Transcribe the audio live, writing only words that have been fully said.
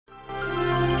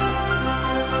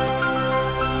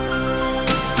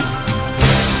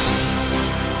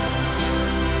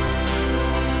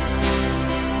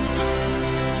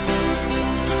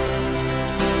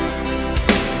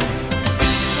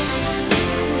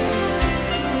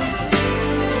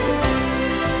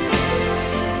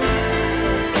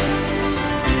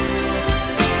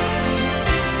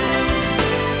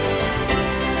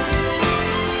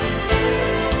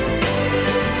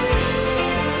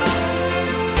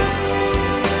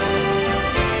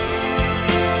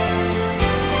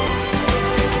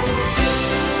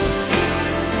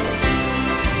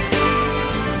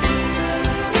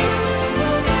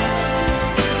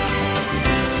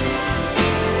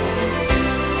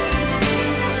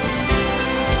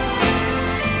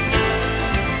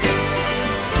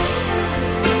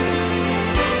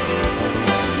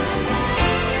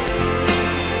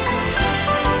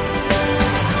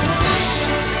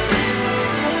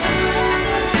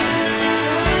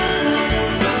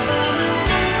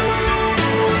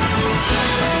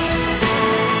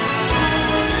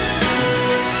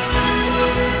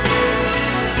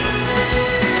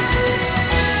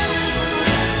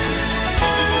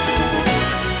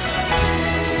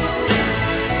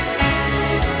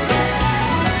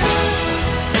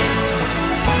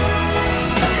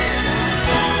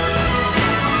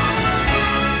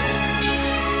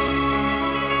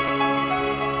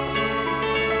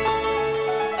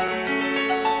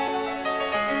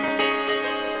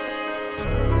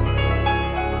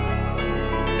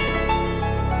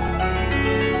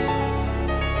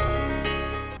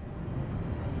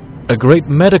great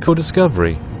medical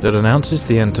discovery that announces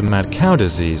the end to mad cow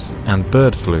disease and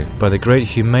bird flu by the great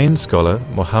humane scholar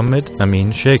Mohammed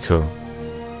Amin Sheikho.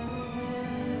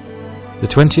 The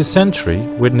 20th century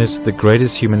witnessed the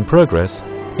greatest human progress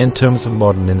in terms of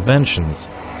modern inventions.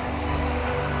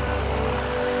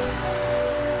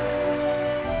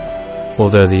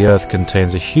 Although the Earth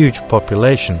contains a huge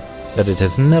population that it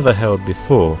has never held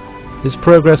before, this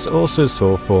progress also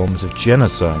saw forms of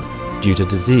genocide due to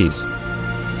disease.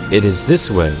 It is this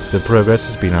way that progress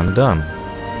has been undone.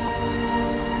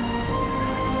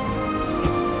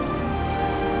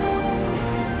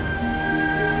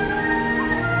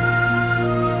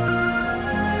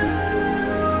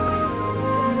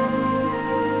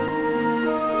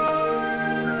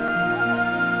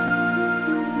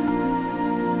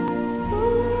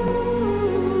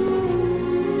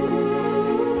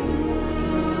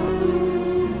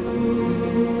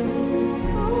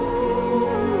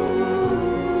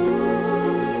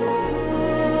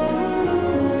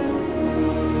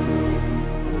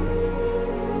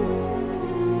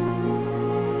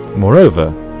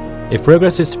 Moreover, if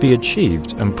progress is to be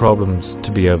achieved and problems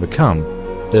to be overcome,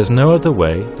 there's no other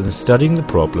way than studying the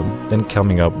problem than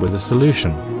coming up with a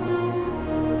solution.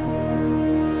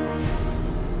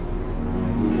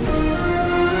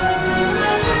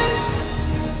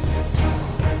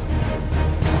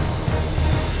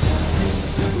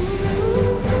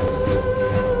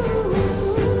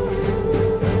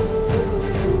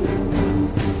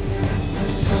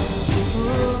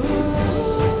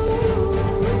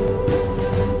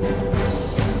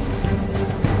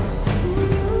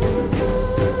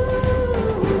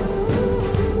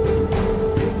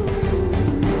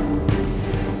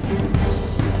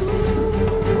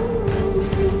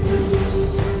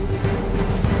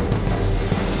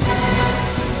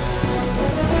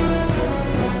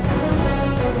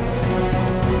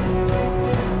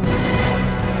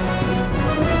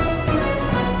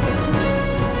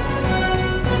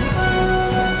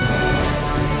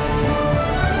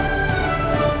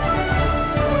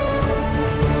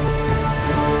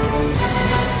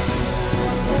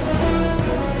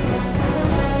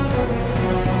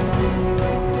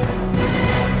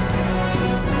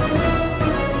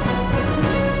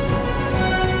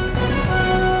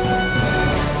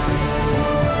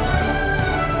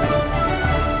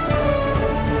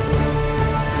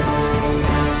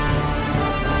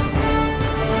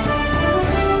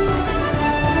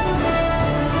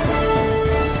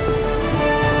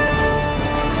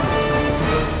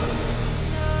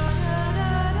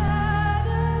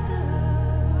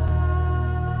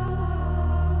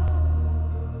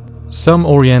 Some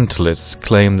Orientalists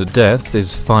claim that death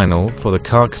is final for the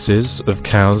carcasses of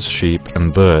cows, sheep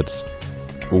and birds.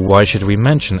 Why should we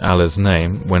mention Allah's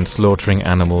name when slaughtering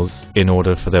animals in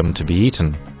order for them to be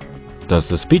eaten? Does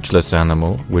the speechless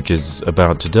animal, which is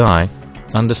about to die,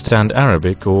 understand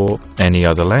Arabic or any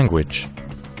other language?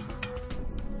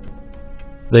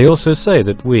 They also say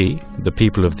that we, the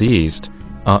people of the East,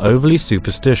 are overly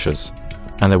superstitious,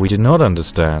 and that we do not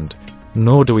understand,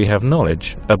 nor do we have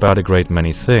knowledge about a great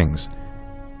many things.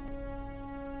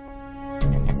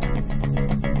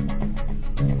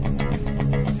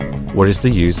 What is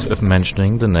the use of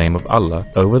mentioning the name of Allah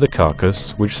over the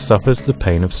carcass which suffers the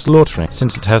pain of slaughtering,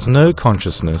 since it has no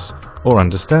consciousness or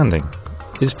understanding?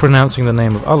 Is pronouncing the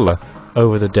name of Allah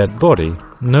over the dead body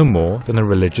no more than a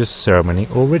religious ceremony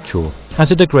or ritual?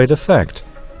 Has it a great effect,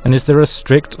 and is there a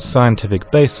strict scientific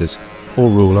basis or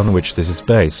rule on which this is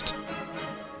based?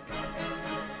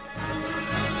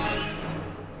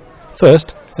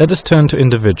 First, let us turn to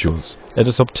individuals. Let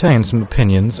us obtain some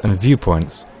opinions and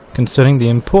viewpoints concerning the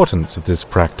importance of this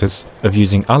practice of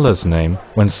using Allah's name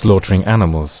when slaughtering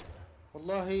animals.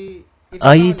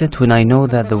 I eat it when I know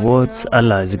that the words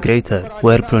Allah is greater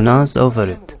were pronounced over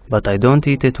it, but I don't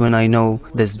eat it when I know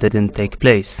this didn't take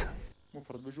place.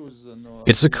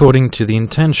 It's according to the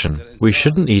intention. We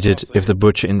shouldn't eat it if the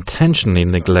butcher intentionally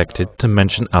neglected to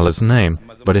mention Allah's name,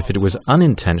 but if it was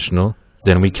unintentional,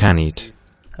 then we can eat.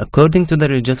 According to the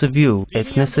religious view,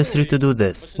 it's necessary to do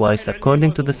this, whilst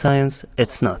according to the science,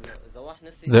 it's not.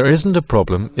 There isn't a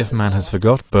problem if man has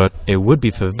forgot, but it would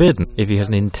be forbidden if he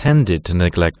hadn't intended to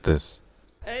neglect this.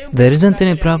 There isn't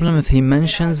any problem if he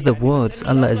mentions the words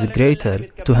Allah is greater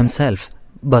to himself,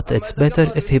 but it's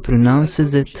better if he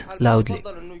pronounces it loudly.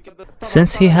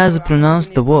 Since he has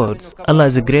pronounced the words Allah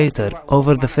is greater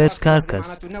over the first carcass,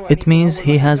 it means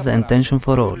he has the intention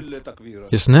for all.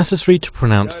 It's necessary to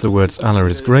pronounce the words Allah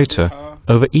is greater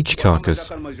over each carcass,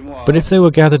 but if they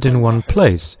were gathered in one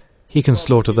place, he can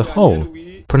slaughter the whole,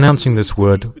 pronouncing this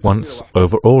word once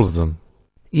over all of them.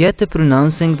 Yet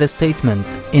pronouncing the statement,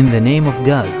 in the name of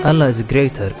God, Allah is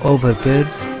greater, over birds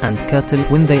and cattle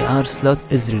when they are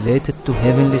slaughtered is related to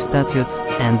heavenly statutes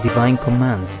and divine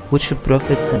commands, which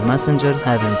prophets and messengers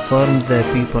have informed the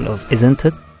people of, isn't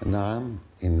it?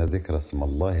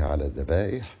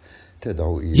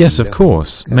 Yes, of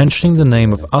course, mentioning the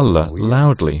name of Allah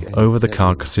loudly over the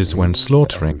carcasses when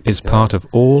slaughtering is part of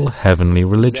all heavenly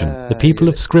religion. The people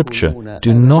of Scripture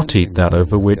do not eat that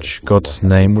over which God's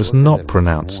name was not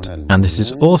pronounced, and this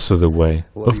is also the way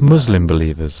of Muslim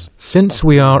believers. Since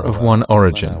we are of one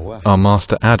origin, our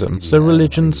master Adam, so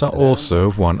religions are also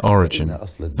of one origin.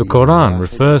 The Quran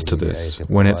refers to this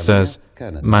when it says,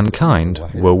 mankind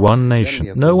were one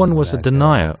nation. No one was a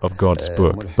denier of God's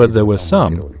book, but there were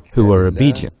some who were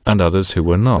obedient and others who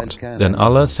were not. Then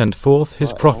Allah sent forth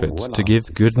His prophets to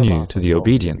give good news to the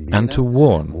obedient and to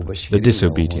warn the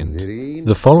disobedient.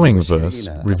 The following verse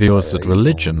reveals that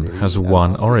religion has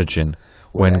one origin.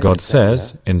 When God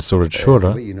says in Surah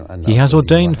Shura, He has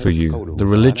ordained for you the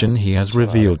religion He has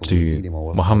revealed to you,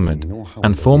 Muhammad,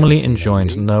 and formally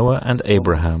enjoined Noah and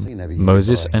Abraham,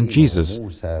 Moses and Jesus,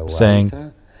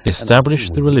 saying, establish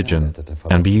the religion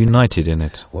and be united in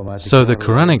it. So the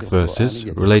Quranic verses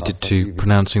related to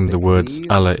pronouncing the words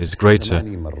Allah is greater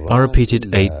are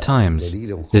repeated 8 times.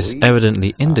 This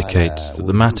evidently indicates that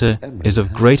the matter is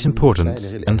of great importance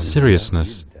and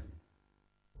seriousness.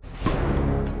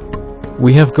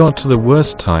 We have got to the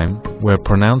worst time where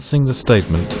pronouncing the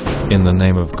statement, in the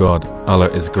name of God,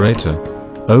 Allah is greater,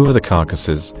 over the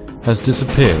carcasses has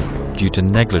disappeared due to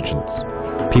negligence.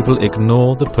 People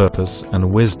ignore the purpose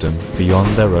and wisdom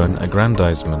beyond their own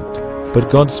aggrandizement.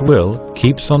 But God's will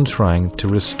keeps on trying to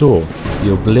restore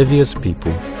the oblivious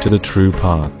people to the true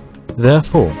path.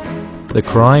 Therefore, the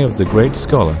cry of the great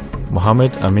scholar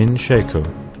Muhammad Amin Sheikho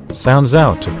sounds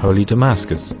out of holy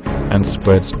Damascus and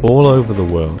spreads all over the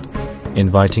world,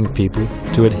 inviting people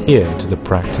to adhere to the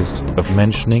practice of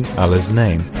mentioning Allah's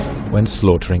name when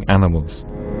slaughtering animals.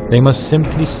 They must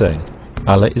simply say,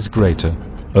 Allah is greater,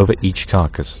 over each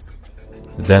carcass.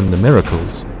 Then the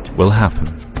miracles will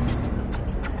happen.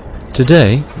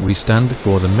 Today we stand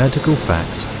before the medical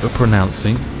fact of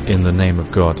pronouncing, in the name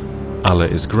of God, Allah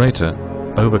is greater,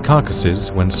 over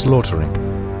carcasses when slaughtering.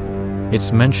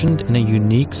 It's mentioned in a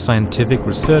unique scientific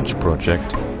research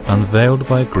project unveiled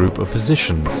by a group of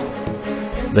physicians.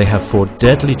 They have fought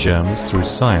deadly germs through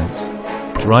science,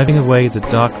 driving away the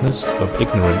darkness of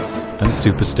ignorance and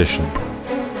superstition.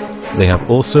 They have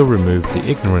also removed the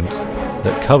ignorance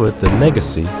that covered the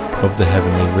legacy of the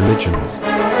heavenly religions.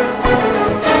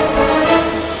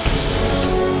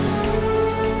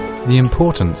 The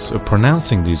importance of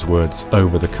pronouncing these words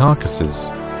over the carcasses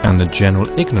and the general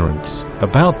ignorance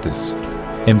about this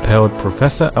impelled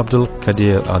Professor Abdul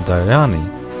Qadir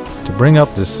al-Dairani to bring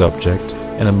up this subject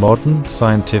in a modern,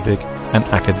 scientific and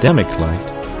academic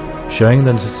light, showing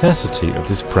the necessity of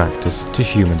this practice to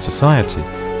human society.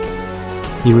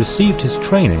 He received his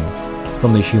training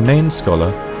from the humane scholar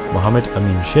Muhammad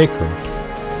Amin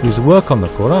Sheikho, whose work on the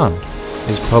Quran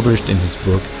is published in his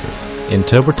book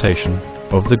Interpretation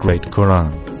of the Great Quran.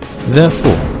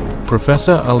 Therefore,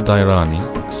 Professor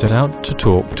al-Dairani set out to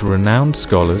talk to renowned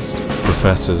scholars,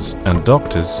 professors and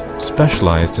doctors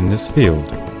specialized in this field.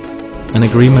 An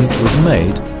agreement was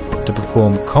made to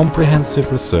perform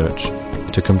comprehensive research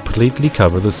to completely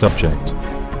cover the subject.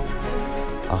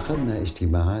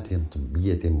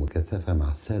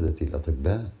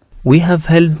 We have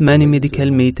held many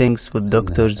medical meetings with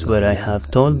doctors where I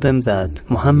have told them that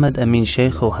Muhammad Amin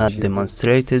Sheikho had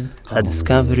demonstrated a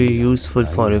discovery useful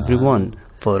for everyone,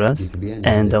 for us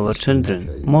and our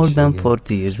children, more than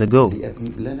 40 years ago.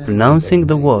 Pronouncing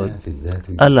the word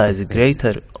Allah is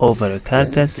greater over a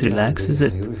carcass relaxes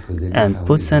it and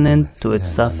puts an end to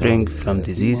its suffering from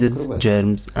diseases,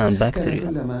 germs and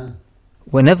bacteria.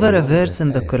 Whenever a verse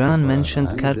in the Quran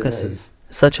mentioned carcasses,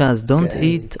 such as don't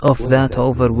eat of that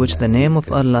over which the name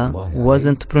of Allah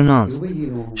wasn't pronounced,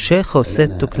 Sheikho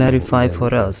said to clarify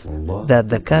for us that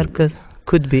the carcass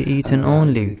could be eaten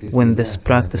only when this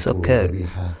practice occurred,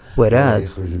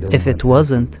 whereas if it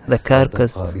wasn't, the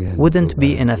carcass wouldn't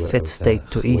be in a fit state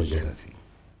to eat.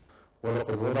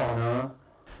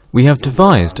 We have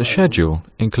devised a schedule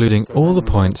including all the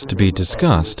points to be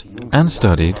discussed and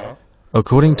studied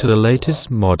according to the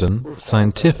latest modern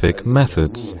scientific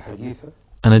methods.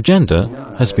 An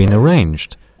agenda has been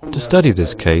arranged to study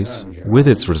this case with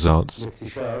its results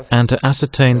and to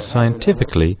ascertain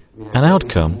scientifically an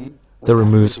outcome that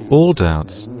removes all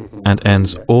doubts and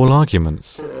ends all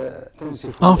arguments.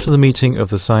 After the meeting of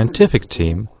the scientific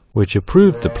team, which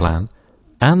approved the plan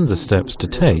and the steps to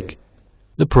take,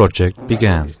 the project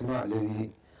began.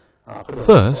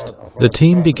 First, the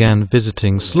team began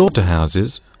visiting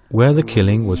slaughterhouses where the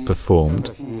killing was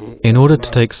performed in order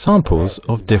to take samples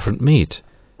of different meat,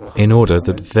 in order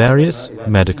that various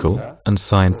medical and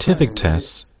scientific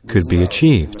tests could be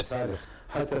achieved.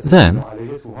 Then,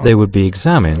 they would be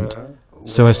examined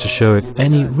so as to show if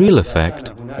any real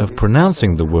effect of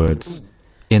pronouncing the words,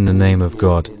 "In the name of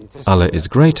God, Allah is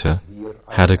greater,"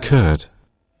 had occurred.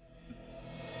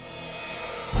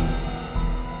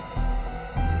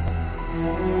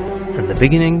 At the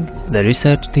beginning, the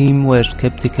research team were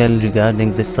skeptical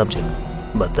regarding this subject,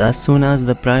 but as soon as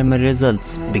the primary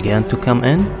results began to come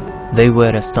in, they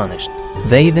were astonished.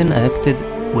 They then acted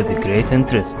with great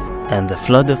interest, and the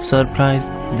flood of surprise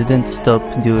didn't stop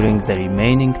during the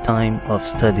remaining time of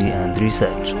study and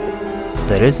research.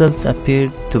 The results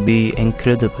appeared to be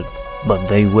incredible, but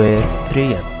they were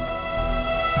real.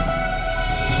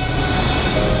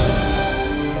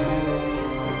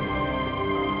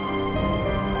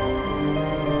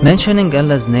 Mentioning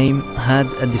Allah's name had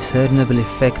a discernible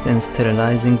effect in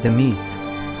sterilizing the meat,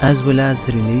 as well as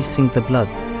releasing the blood.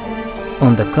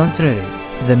 On the contrary,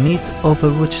 the meat over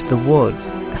which the words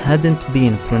hadn't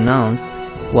been pronounced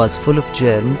was full of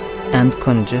germs and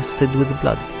congested with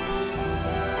blood.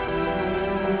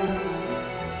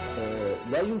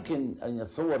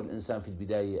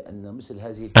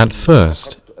 At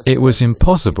first, it was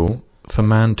impossible for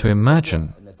man to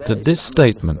imagine that this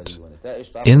statement,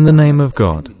 "In the name of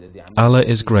God, Allah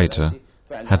is greater,"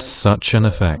 had such an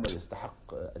effect.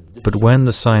 But when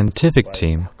the scientific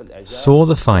team saw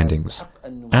the findings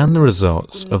and the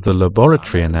results of the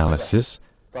laboratory analysis,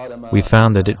 we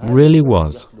found that it really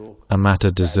was a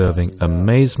matter deserving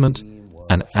amazement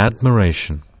and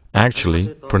admiration. Actually,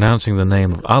 pronouncing the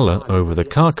name of Allah over the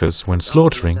carcass when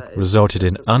slaughtering resulted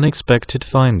in unexpected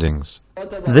findings.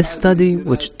 This study,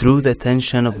 which drew the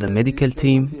attention of the medical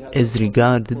team, is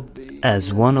regarded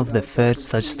as one of the first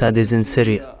such studies in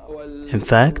Syria. In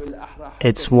fact,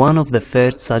 it's one of the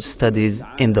first such studies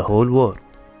in the whole world.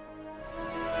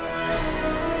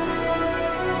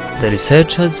 The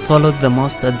researchers followed the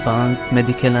most advanced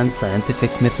medical and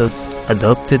scientific methods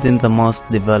adopted in the most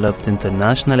developed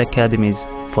international academies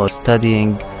for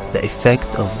studying the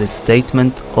effect of this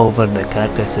statement over the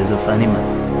carcasses of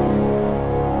animals.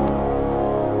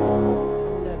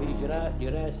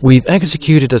 We've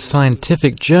executed a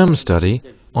scientific germ study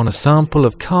on a sample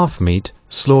of calf meat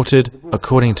slaughtered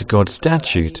according to God's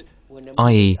statute,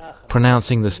 i.e.,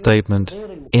 pronouncing the statement,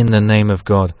 "In the name of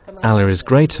God, Allah is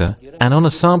greater," and on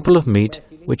a sample of meat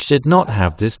which did not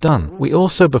have this done. We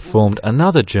also performed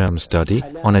another germ study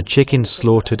on a chicken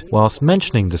slaughtered whilst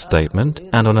mentioning the statement,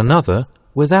 and on another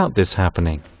without this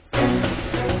happening.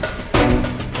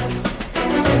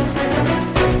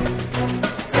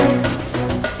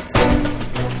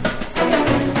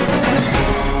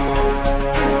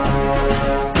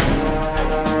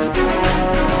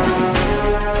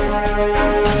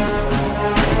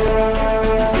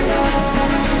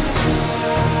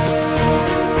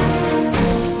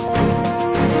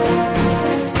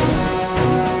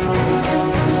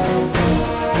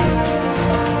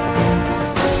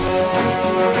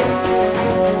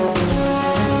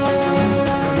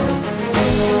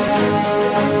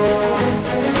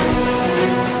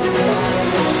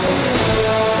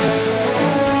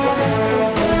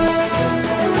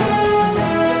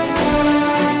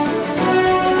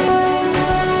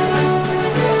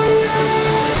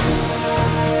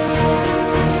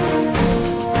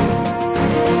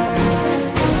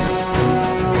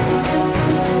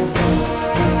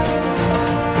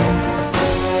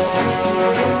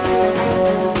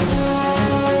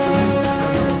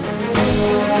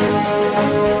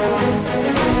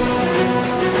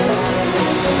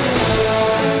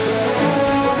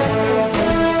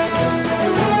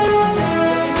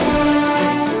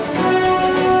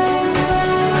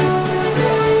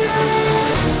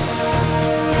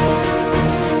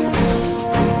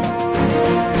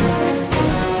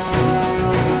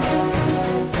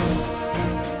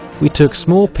 We took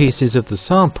small pieces of the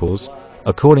samples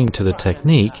according to the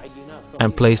technique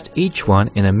and placed each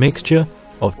one in a mixture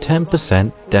of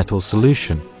 10% Dettol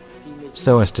solution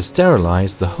so as to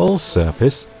sterilize the whole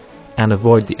surface and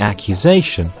avoid the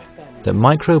accusation that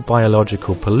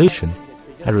microbiological pollution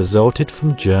had resulted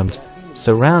from germs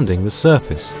surrounding the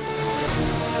surface.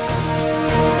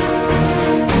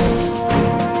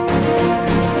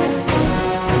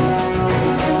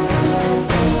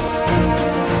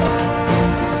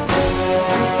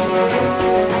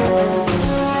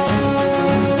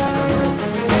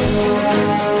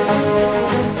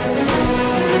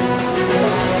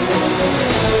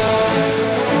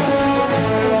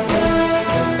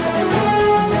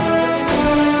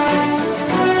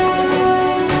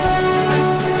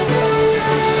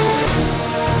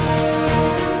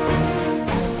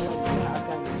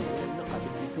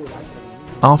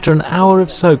 After an hour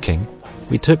of soaking,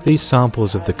 we took these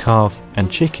samples of the calf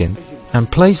and chicken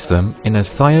and placed them in a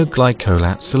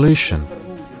thioglycolate solution.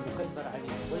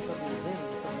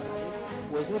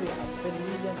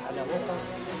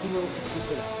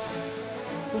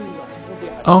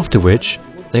 After which,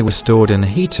 they were stored in a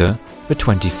heater for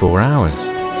 24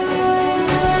 hours.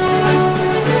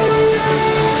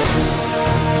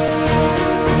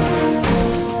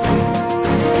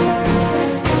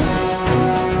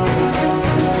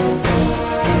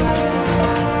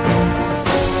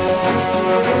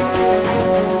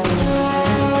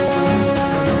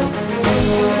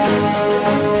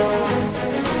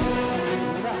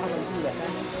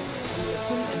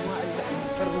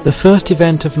 The first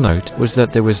event of note was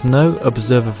that there was no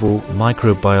observable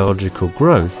microbiological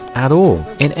growth at all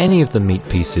in any of the meat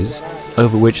pieces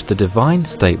over which the divine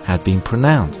state had been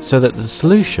pronounced, so that the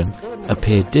solution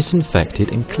appeared disinfected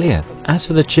and clear. As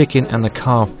for the chicken and the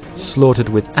calf slaughtered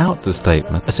without the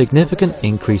statement, a significant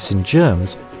increase in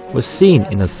germs was seen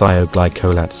in the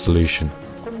thioglycolate solution,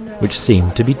 which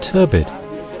seemed to be turbid.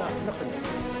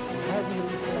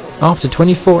 After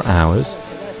 24 hours,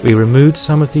 we removed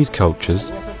some of these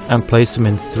cultures and placed them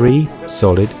in 3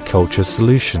 solid culture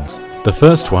solutions. The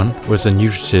first one was the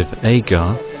nutritive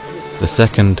agar, the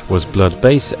second was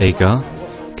blood-based agar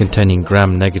containing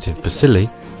gram-negative bacilli,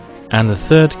 and the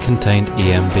third contained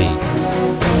EMB.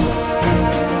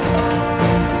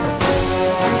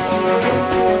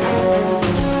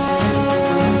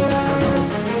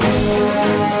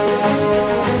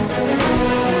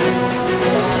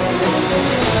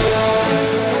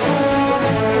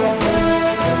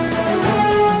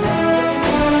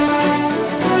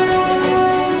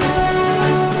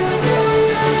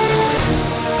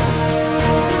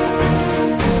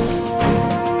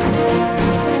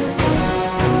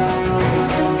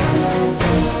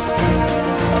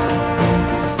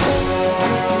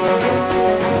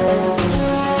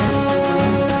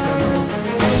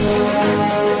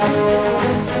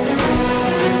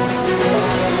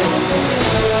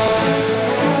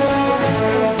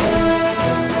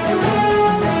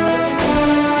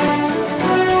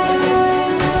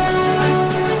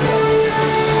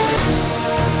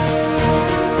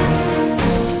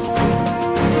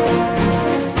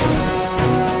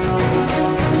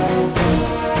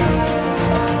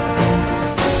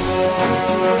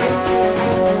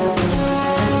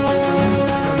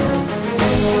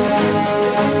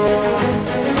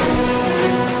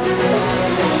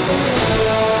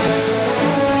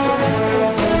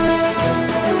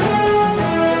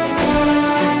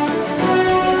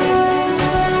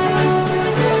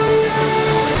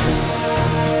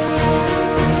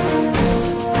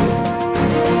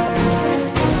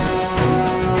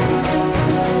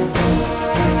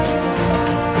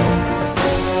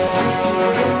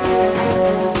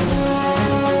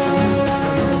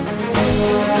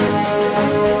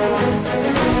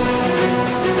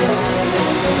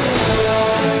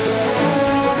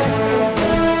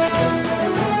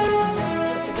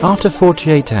 After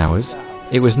 48 hours,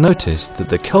 it was noticed that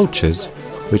the cultures,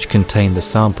 which contained the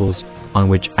samples on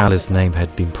which Allah's name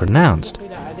had been pronounced,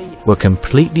 were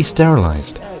completely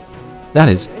sterilized.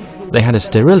 That is, they had a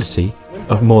sterility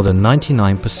of more than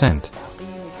 99%.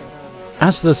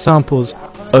 As for the samples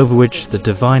over which the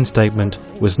divine statement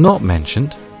was not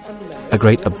mentioned, a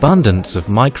great abundance of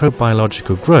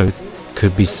microbiological growth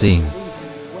could be seen.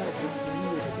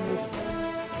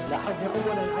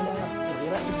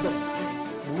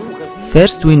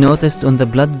 First, we noticed on the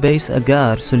blood-based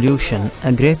agar solution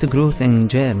a great growth in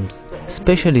germs,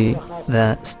 especially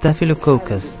the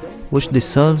staphylococcus, which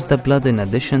dissolves the blood in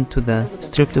addition to the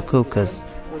streptococcus,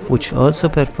 which also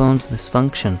performs this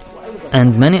function,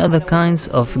 and many other kinds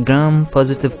of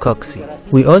gram-positive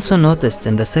cocci. We also noticed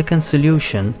in the second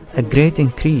solution a great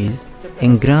increase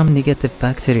in gram-negative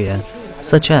bacteria,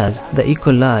 such as the E.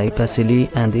 coli,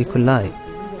 bacilli, and E. coli.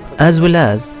 As well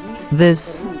as this,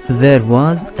 there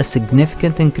was a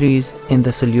significant increase in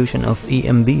the solution of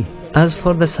EMB. As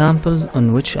for the samples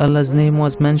on which Allah's name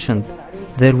was mentioned,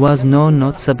 there was no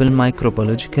noticeable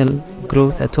microbiological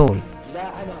growth at all,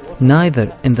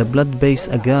 neither in the blood-based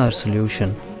agar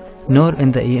solution, nor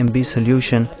in the EMB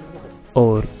solution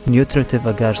or nutritive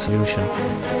agar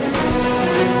solution.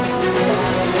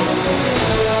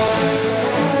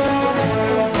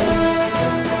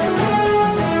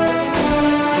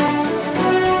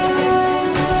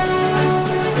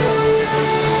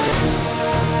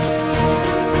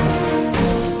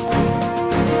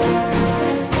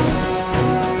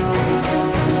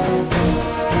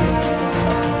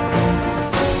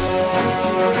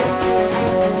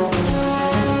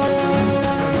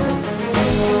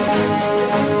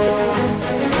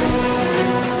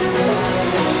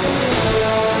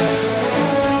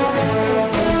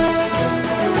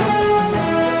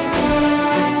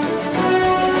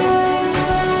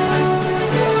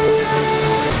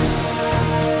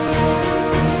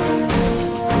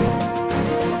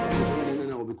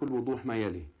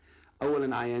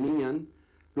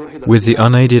 With the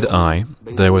unaided eye,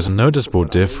 there was a noticeable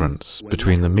difference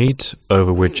between the meat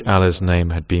over which Allah's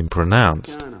name had been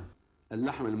pronounced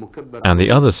and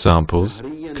the other samples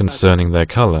concerning their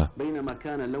color.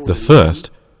 The first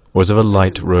was of a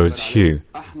light rose hue,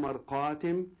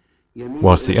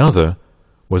 whilst the other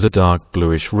was a dark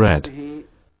bluish red.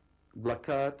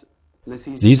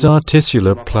 These are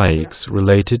tisular plagues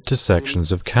related to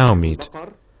sections of cow meat.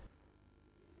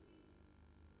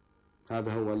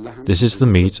 This is the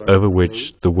meat over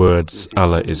which the words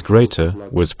Allah is greater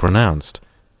was pronounced.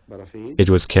 It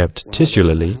was kept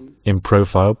tisularly in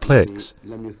profile plaques.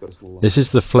 This is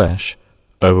the flesh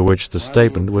over which the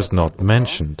statement was not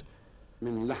mentioned.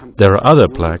 There are other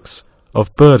plaques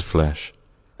of bird flesh.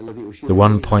 The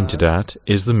one pointed at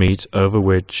is the meat over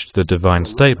which the divine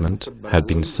statement had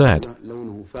been said.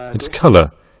 Its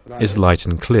color is light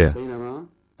and clear,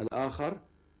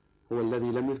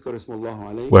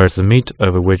 whereas the meat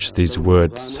over which these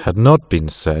words had not been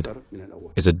said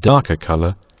is a darker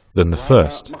color than the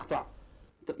first.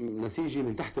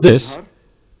 This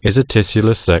is a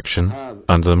tisular section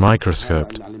under the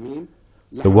microscope.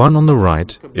 The one on the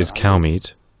right is cow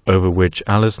meat over which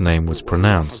Allah's name was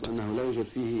pronounced.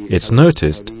 It's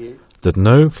noticed that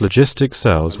no phlogistic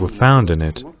cells were found in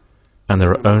it, and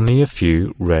there are only a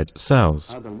few red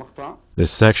cells.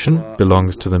 This section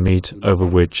belongs to the meat over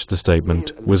which the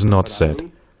statement was not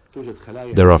said.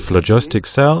 There are phlogistic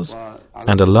cells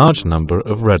and a large number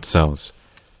of red cells.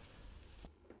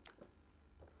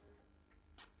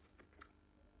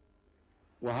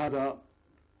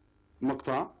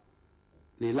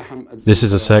 This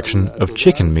is a section of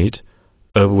chicken meat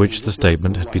over which the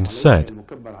statement had been said.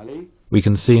 We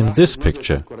can see in this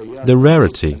picture the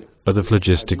rarity of the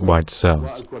phlogistic white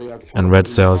cells and red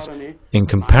cells in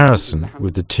comparison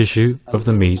with the tissue of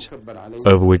the meat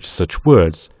over which such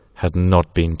words had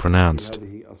not been pronounced.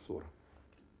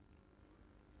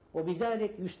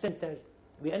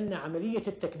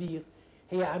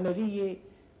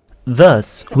 Thus,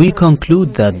 we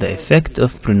conclude that the effect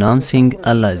of pronouncing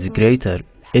Allah is greater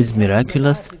is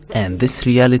miraculous, and this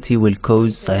reality will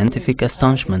cause scientific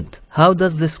astonishment. How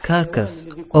does this carcass,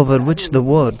 over which the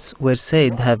words were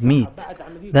said, have meat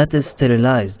that is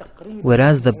sterilized,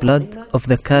 whereas the blood of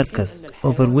the carcass,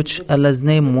 over which Allah's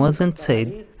name wasn't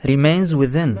said, remains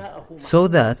within, so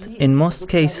that, in most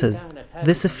cases,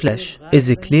 this flesh is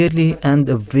clearly and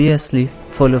obviously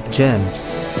full of germs?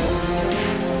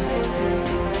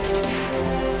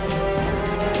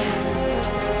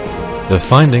 The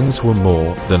findings were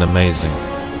more than amazing.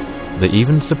 They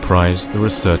even surprised the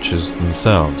researchers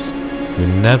themselves, who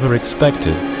never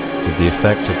expected that the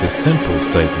effect of the simple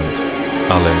statement,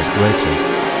 Allah is greater,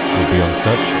 would be on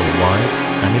such a wide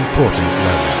and important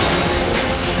level.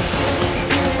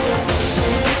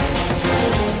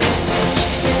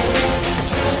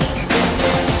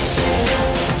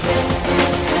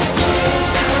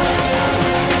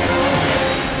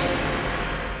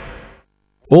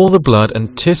 All the blood and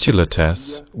tisular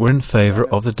tests were in favor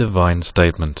of the divine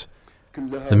statement.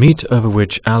 The meat over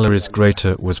which Allah is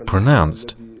greater was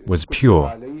pronounced was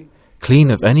pure, clean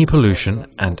of any pollution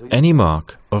and any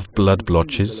mark of blood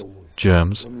blotches,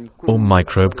 germs, or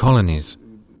microbe colonies.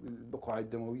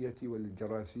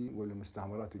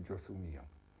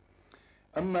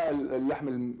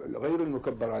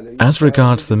 As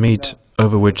regards the meat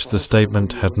over which the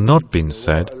statement had not been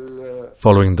said,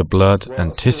 following the blood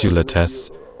and tisular tests,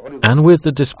 and with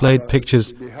the displayed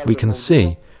pictures, we can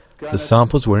see the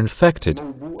samples were infected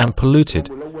and polluted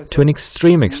to an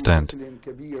extreme extent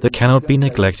that cannot be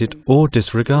neglected or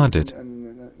disregarded.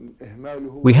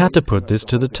 We had to put this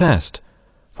to the test,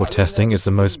 for testing is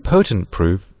the most potent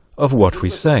proof of what we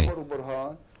say.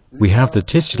 We have the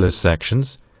tisular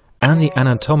sections and the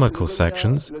anatomical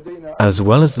sections, as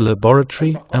well as the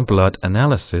laboratory and blood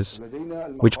analysis,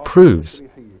 which proves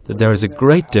that there is a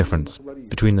great difference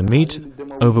between the meat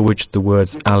over which the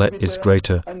words Allah is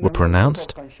greater were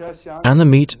pronounced and the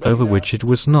meat over which it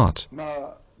was not.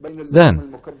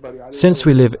 Then, since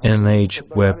we live in an age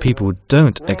where people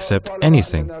don't accept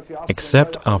anything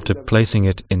except after placing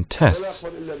it in tests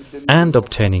and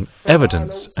obtaining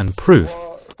evidence and proof,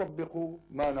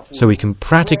 so we can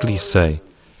practically say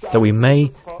that we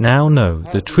may now know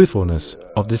the truthfulness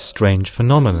of this strange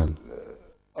phenomenon.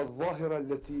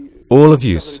 All of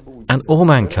use and all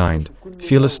mankind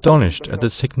feel astonished at the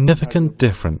significant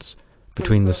difference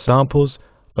between the samples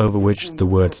over which the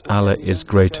words Allah is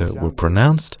greater were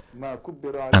pronounced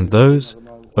and those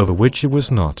over which it was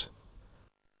not.